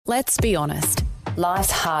Let's be honest.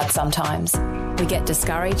 Life's hard sometimes. We get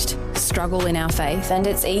discouraged, struggle in our faith, and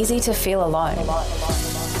it's easy to feel alone.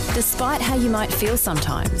 Despite how you might feel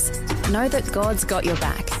sometimes, know that God's got your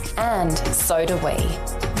back. And so do we.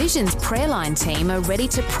 Vision's prayer line team are ready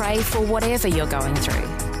to pray for whatever you're going through.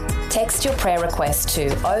 Text your prayer request to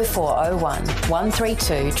 0401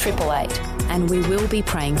 132 888 and we will be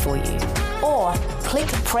praying for you. Or click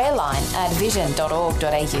prayerline at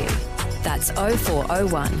vision.org.au. That's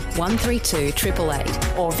 0401 132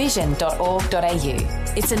 888 or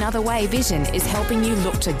vision.org.au. It's another way Vision is helping you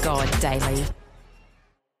look to God daily.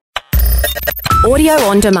 Audio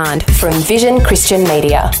on demand from Vision Christian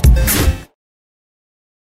Media.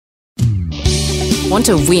 Want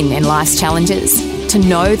to win in life's challenges? To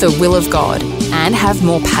know the will of God and have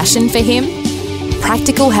more passion for Him?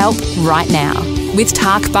 Practical help right now with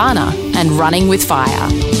Tak Bhana and Running with Fire.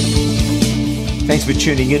 Thanks for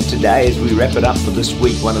tuning in today as we wrap it up for this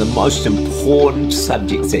week. One of the most important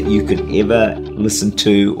subjects that you could ever listen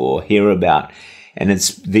to or hear about, and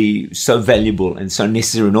it's so valuable and so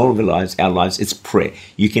necessary in all of our lives, it's prayer.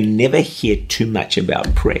 You can never hear too much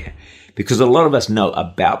about prayer because a lot of us know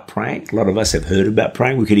about praying. A lot of us have heard about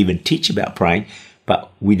praying. We could even teach about praying,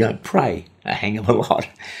 but we don't pray a hang of a lot.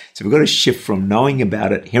 So we've got to shift from knowing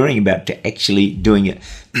about it, hearing about it, to actually doing it.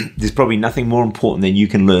 There's probably nothing more important than you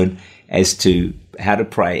can learn as to how to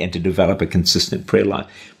pray and to develop a consistent prayer life.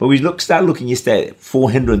 But we started looking yesterday at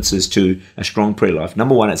 4 hindrances to a strong prayer life.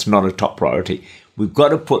 Number one, it's not a top priority. We've got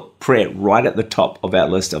to put prayer right at the top of our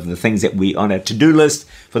list of the things that we on our to-do list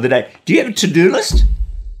for the day. Do you have a to-do list?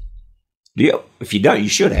 Do you? If you don't, you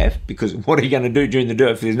should have, because what are you going to do during the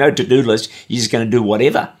day? If there's no to-do list, you're just going to do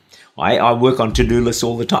whatever. I work on to-do lists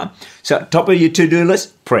all the time. So top of your to-do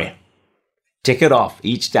list, prayer. Tick it off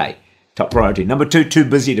each day. Top priority. Number two, too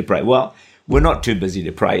busy to pray. Well, we're not too busy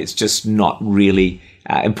to pray. It's just not really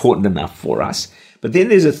important enough for us. But then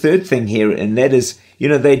there's a third thing here, and that is,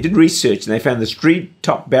 they did research and they found the 3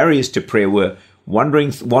 top barriers to prayer were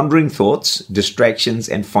wandering thoughts, distractions,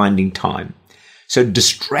 and finding time. So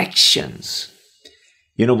distractions,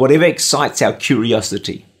 whatever excites our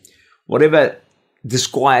curiosity, whatever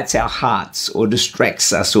disquiets our hearts or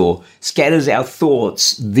distracts us or scatters our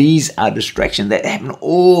thoughts, these are distractions that happen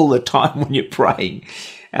all the time when you're praying.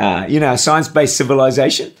 Science-based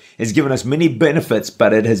civilization has given us many benefits,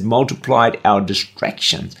 but it has multiplied our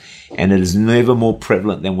distractions, and it is never more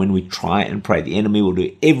prevalent than when we try and pray. The enemy will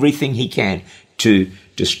do everything he can to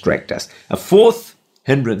distract us. A fourth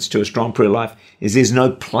hindrance to a strong prayer life is there's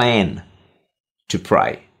no plan to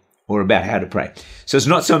pray or about how to pray. So it's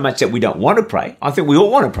not so much that we don't want to pray. I think we all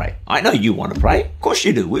want to pray. I know you want to pray. Of course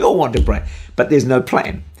you do. We all want to pray, but there's no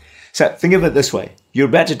plan. So think of it this way. You're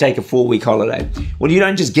about to take a 4-week holiday. Well, you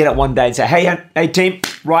don't just get up one day and say, hey team,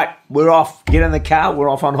 right, we're off. Get in the car, we're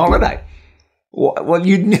off on holiday. Well,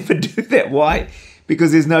 you'd never do that. Why?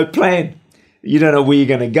 Because there's no plan. You don't know where you're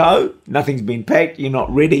going to go. Nothing's been packed. You're not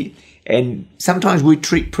ready. And sometimes we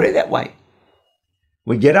treat prayer that way.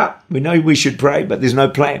 We get up, we know we should pray, but there's no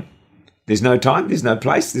plan. There's no time, there's no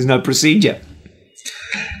place, there's no procedure.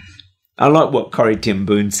 I like what Corrie ten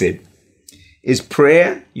Boom said. Is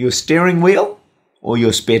prayer your steering wheel or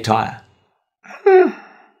your spare tire?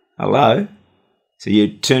 Hello? So you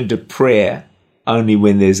turn to prayer only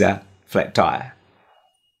when there's a flat tire.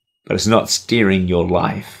 But it's not steering your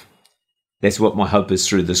life. That's what my hope is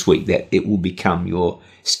through this week, that it will become your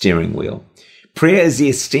steering wheel. Prayer is the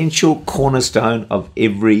essential cornerstone of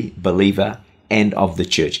every believer and of the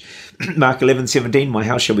church. Mark 11:17, my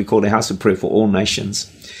house shall be called a house of prayer for all nations.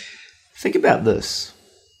 Think about this.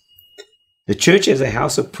 The church as a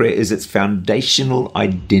house of prayer is its foundational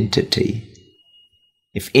identity.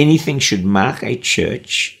 If anything should mark a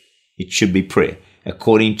church, it should be prayer,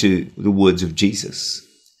 according to the words of Jesus.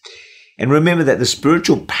 And remember that the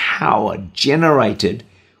spiritual power generated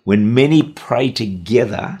when many pray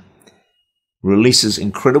together releases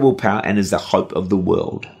incredible power and is the hope of the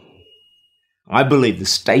world. I believe the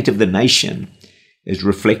state of the nation is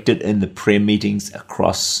reflected in the prayer meetings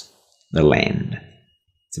across the land.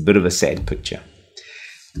 It's a bit of a sad picture.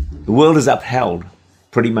 The world is upheld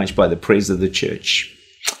pretty much by the prayers of the church.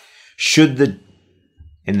 And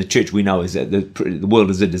the church we know is that the world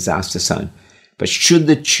is a disaster zone. But should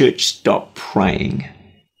the church stop praying,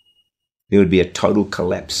 there would be a total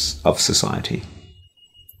collapse of society.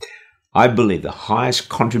 I believe the highest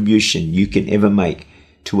contribution you can ever make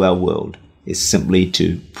to our world is simply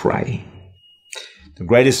to pray. The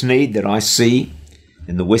greatest need that I see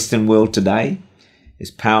in the Western world today is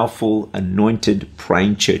powerful, anointed,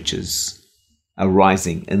 praying churches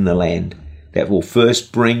arising in the land that will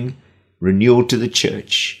first bring renewal to the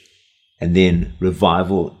church and then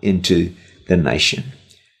revival into the nation.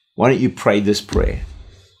 Why don't you pray this prayer?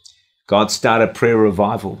 God, start a prayer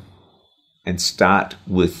revival and start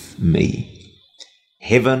with me.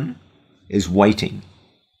 Heaven is waiting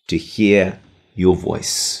to hear your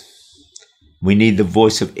voice. We need the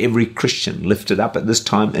voice of every Christian lifted up at this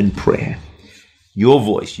time in prayer. Your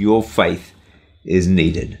voice, your faith is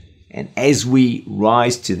needed. And as we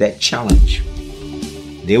rise to that challenge,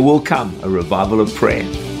 there will come a revival of prayer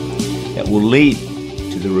that will lead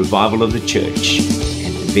to the revival of the church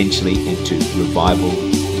and eventually into revival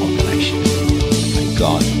of the nation. May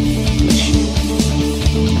God bless you.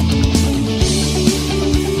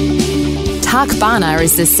 Tak Bhana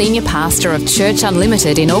is the Senior Pastor of Church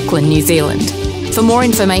Unlimited in Auckland, New Zealand. For more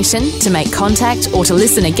information, to make contact or to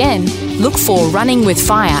listen again, look for Running with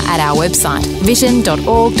Fire at our website,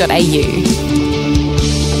 vision.org.au.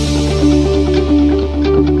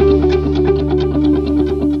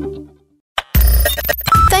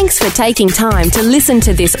 Thanks for taking time to listen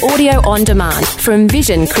to this audio on demand from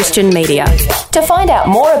Vision Christian Media. To find out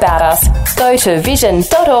more about us, go to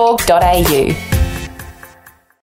vision.org.au.